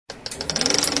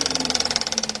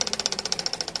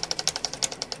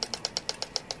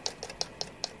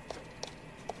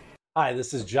Hi,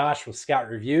 this is Josh with Scout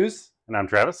Reviews. And I'm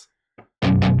Travis.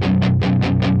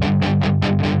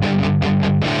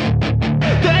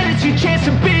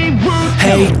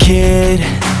 Hey kid,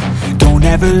 don't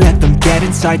ever let them get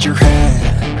inside your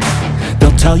head.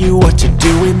 They'll tell you what to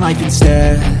do in life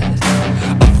instead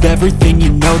of everything you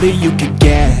know that you could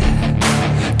get.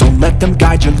 Don't let them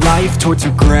guide your life towards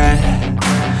regret.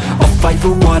 I'll fight for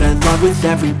what I love with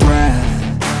every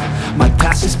breath. My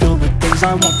past is filled with things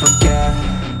I won't forget.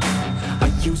 I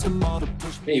use them all to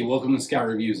push me. Hey, welcome to Scout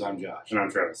Reviews. I'm Josh. And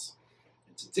I'm Travis.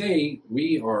 And today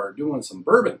we are doing some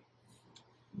bourbon.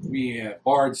 We have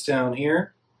Bardstown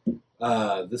here.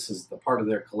 This is the part of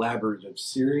their collaborative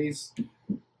series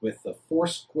with the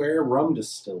Foursquare rum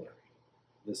distillery.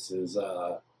 This is,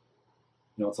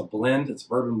 it's a blend. It's a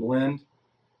bourbon blend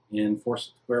in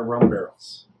Foursquare rum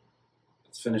barrels.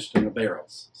 It's finished in the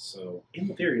barrels. So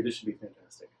In theory, this should be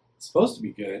fantastic. it's supposed to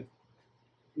be good.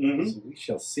 Mm-hmm. So we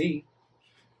shall see.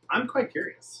 I'm quite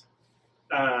curious.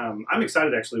 I'm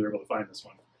excited actually we were able to find this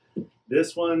one.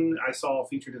 This one I saw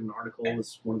featured in an article.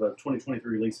 It's one of the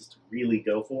 2023 releases to really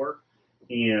go for.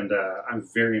 And I'm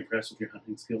very impressed with your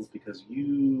hunting skills because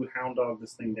you hound dog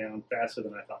this thing down faster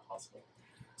than I thought possible.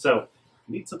 So, if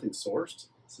you need something sourced,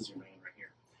 this is your man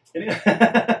right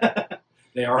here.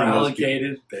 They are And those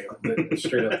allocated. They're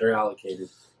straight up, they're allocated.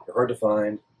 They're hard to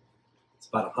find. It's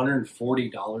about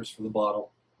 $140 for the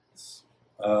bottle. It's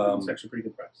actually a pretty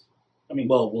good price. I mean,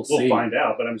 Well, we'll see. find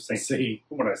out, but I'm just saying See.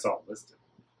 from what I saw listed.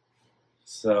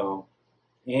 So,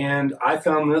 and I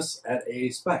found this at a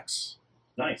Specs.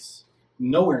 Nice.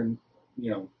 Nowhere,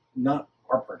 not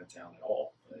our part of town at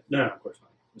all. But No, of course not.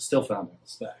 we still found it at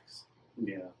Specs.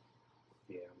 Yeah.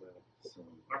 Well, so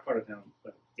our part of town,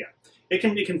 but yeah, it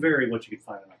can vary what you can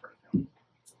find in our part of town.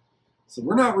 So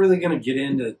we're not really going to get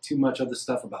into too much other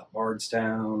stuff about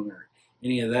Bardstown or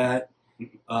any of that.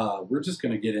 We're just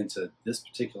going to get into this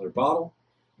particular bottle.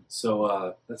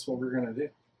 So that's what we're going to do.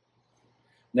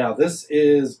 Now, this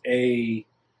is a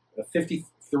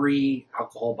 53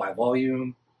 alcohol by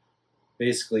volume.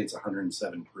 Basically, it's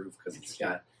 107 proof because it's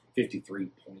got 53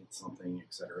 point something,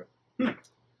 etc. So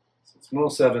it's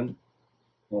 107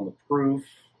 on the proof.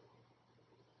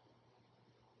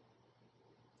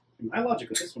 My logic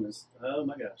with this one is, oh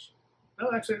my gosh.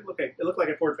 Oh, actually, it looked like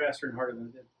I poured faster and harder than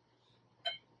it did.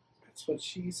 That's what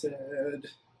she said.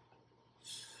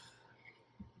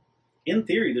 In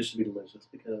theory, this should be delicious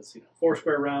because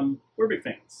Foursquare rum, we're big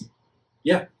fans.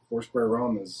 Yeah, Foursquare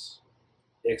rum is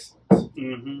excellent.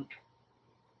 Mm-hmm.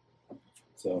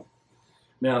 So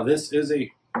now this is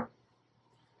it's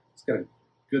got a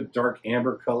good dark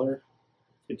amber color.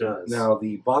 It does. Now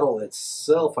the bottle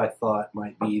itself, I thought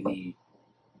might be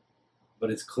but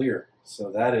it's clear.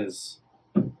 So that is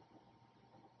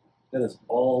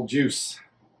all juice.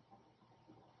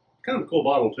 Kind of a cool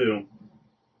bottle too.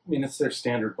 I mean, it's their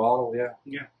standard bottle, yeah.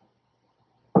 Yeah.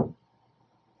 Go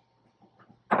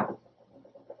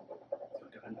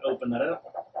ahead and open that up.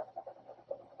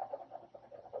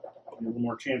 Give you a little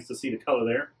more chance to see the color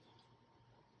there.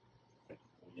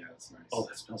 Yeah, that's nice. Oh,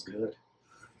 that smells good.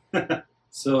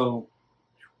 So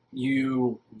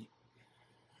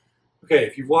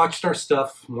if you've watched our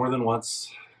stuff more than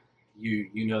once, you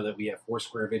know that we have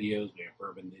Foursquare videos, we have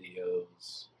bourbon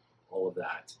videos, all of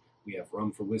that. We have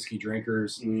rum for whiskey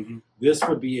drinkers. Mm-hmm. This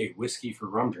would be a whiskey for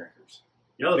rum drinkers.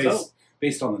 Yeah, let's hope.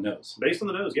 Based on the nose. Based on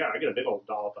the nose, yeah, I get a big old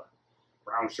dollop of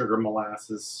brown sugar,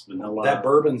 molasses, vanilla. That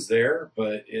bourbon's there,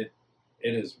 but it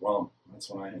is rum. That's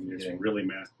what I am It's getting. really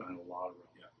masked behind a lot of rum.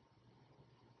 Yeah.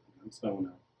 I'm smelling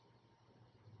a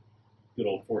good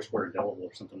old Foursquare Devil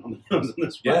or something on the nose in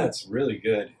this one. Yeah, it's really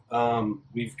good.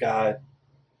 We've got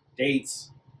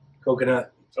dates,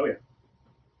 coconut, Oh, yeah.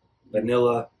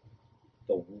 vanilla,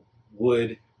 the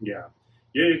wood. Yeah.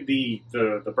 The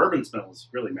bourbon smell is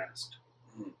really masked.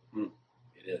 Mm-hmm.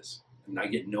 It is. And I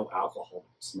get no alcohol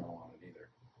smell on it either.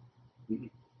 Mm-hmm.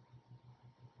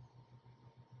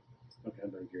 Okay,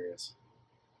 I'm very curious.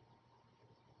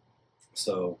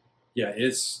 So, yeah,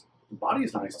 it's... The body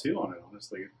is nice too on it,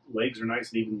 honestly. Legs are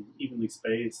nice and evenly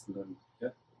spaced. And then, Yeah.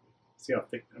 See how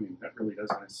thick, that really does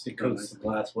nice. It coats the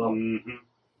glass well. Mm-hmm.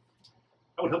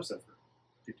 I would hope so for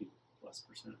 50+%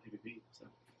 ABV. So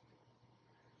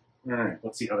All right,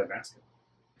 let's see how they mask it.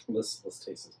 let's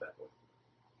taste this bad boy.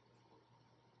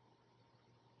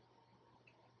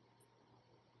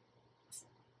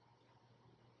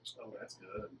 Oh, that's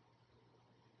good.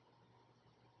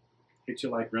 Hits you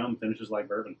like rum, finishes like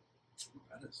bourbon.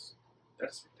 That's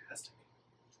fantastic.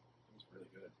 That's really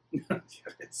good.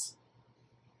 Yeah, it is.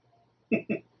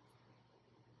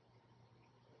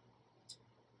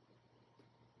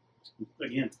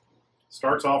 Again,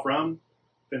 starts off rum,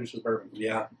 finishes bourbon.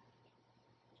 Yeah.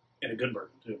 And a good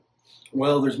bourbon, too.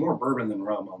 Well, there's more bourbon than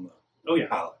rum on the Oh, yeah.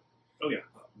 palate. Oh, yeah.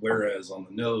 Whereas on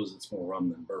the nose, it's more rum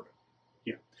than bourbon.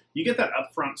 Yeah. You get that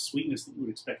upfront sweetness that you would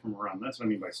expect from a rum. That's what I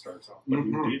mean by starts off. But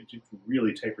it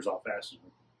really tapers off fast.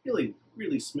 Really,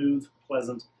 really smooth,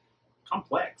 pleasant,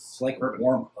 complex. It's like bourbon. a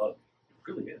warm hug.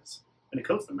 It really is. And it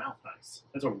coats the mouth nice.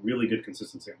 That's a really good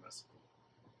consistency on this.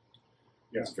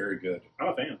 Yeah. It's very good. I'm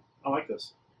a fan. I like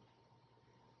this.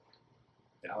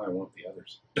 Now I want the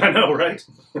others. I know, right?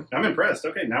 I'm impressed.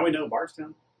 Okay, now we know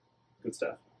Bardstown. Good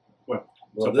stuff. Well,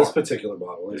 so this far. particular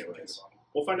bottle, This anyways. particular bottle.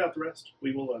 We'll find out the rest.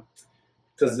 We will.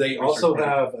 Because they research also further.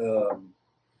 have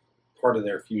part of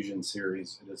their Fusion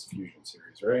series. It is Fusion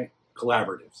series, right?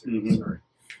 Collaborative series, sorry.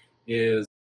 Is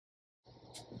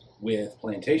with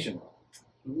plantation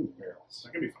rum barrels.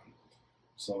 That can be fun.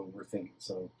 So we're thinking,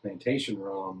 plantation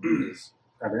rum is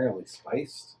primarily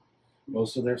spiced.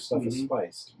 Most of their stuff is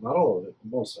spiced. Not all of it,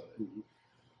 but most of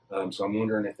it. So I'm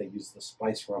wondering if they use the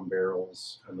spice rum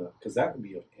barrels, because that would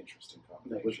be an interesting combination.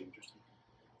 That would be interesting.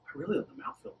 I really love the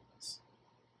mouthfeel of this.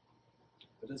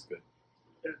 It is good.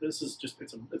 This is just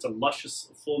it's a luscious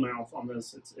full mouth on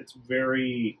this. It's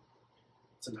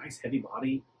a nice heavy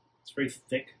body. It's very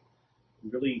thick.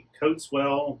 It really coats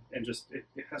well, and just it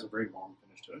has a very long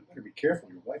finish to it. Better be careful.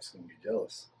 Your wife's going to be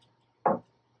jealous.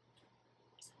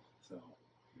 So,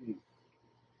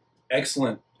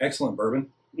 excellent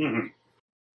bourbon. Mm-hmm.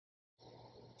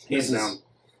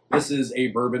 This is a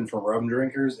bourbon for rum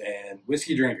drinkers and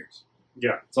whiskey drinkers.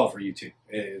 Yeah, it's all for you too.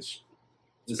 This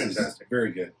fantastic. Is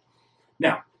very good.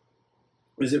 Now,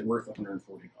 is it worth $140?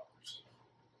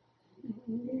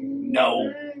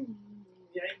 No.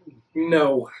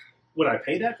 No. Would I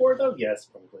pay that for it though? Yes,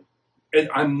 probably. And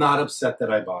I'm not upset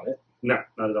that I bought it. No,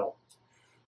 not at all.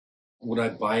 Would I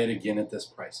buy it again at this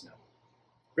price? No.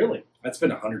 Really? I'd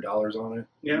spend $100 on it.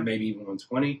 Yeah. Maybe even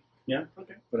 $120. Yeah.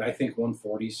 Okay. But I think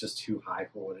 $140 is just too high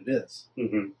for what it is.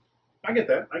 Mm-hmm. I get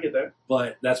that.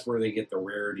 But that's where they get the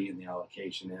rarity and the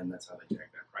allocation in. That's how they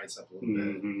jack that price up a little bit.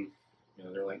 Mm-hmm. You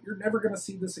know, they're like, you're never going to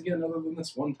see this again other than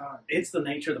this one time. It's the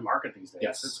nature of the market these days.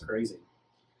 Yes. It's crazy.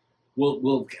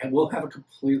 We'll have a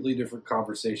completely different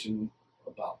conversation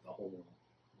about the whole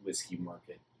whiskey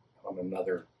market on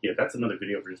another. Yeah, that's another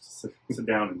video for just to sit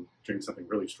down and drink something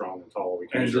really strong and tall. We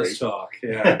can And just talk.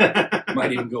 Yeah.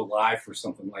 Might even go live for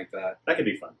something like that. That could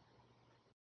be fun.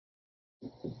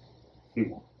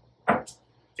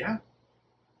 Yeah.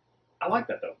 I like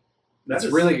that though. That's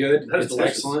really good. That is It's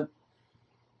delicious. excellent.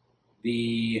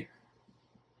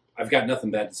 I've got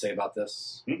nothing bad to say about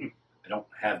this. Mm-mm. I don't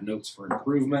have notes for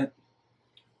improvement.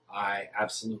 I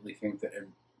absolutely think that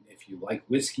if you like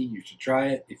whiskey, you should try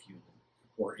it. If you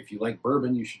like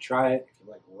bourbon, you should try it. If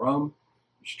you like rum,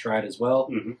 you should try it as well.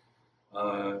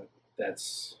 Mm-hmm.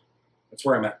 That's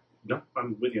where I'm at. No,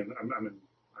 I'm with you. I'm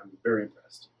very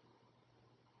impressed.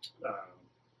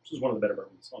 This is one of the better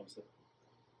bourbons, honestly.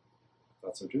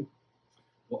 Thought so too.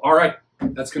 Well, all right.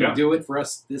 That's going to Yeah. do it for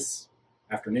us this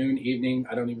afternoon, evening.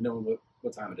 I don't even know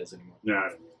what time it is anymore. No, I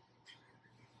don't know.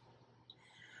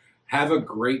 Have a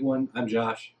great one. I'm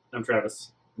Josh. I'm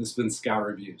Travis. This has been Scout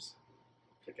Reviews.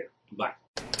 Take care. Bye.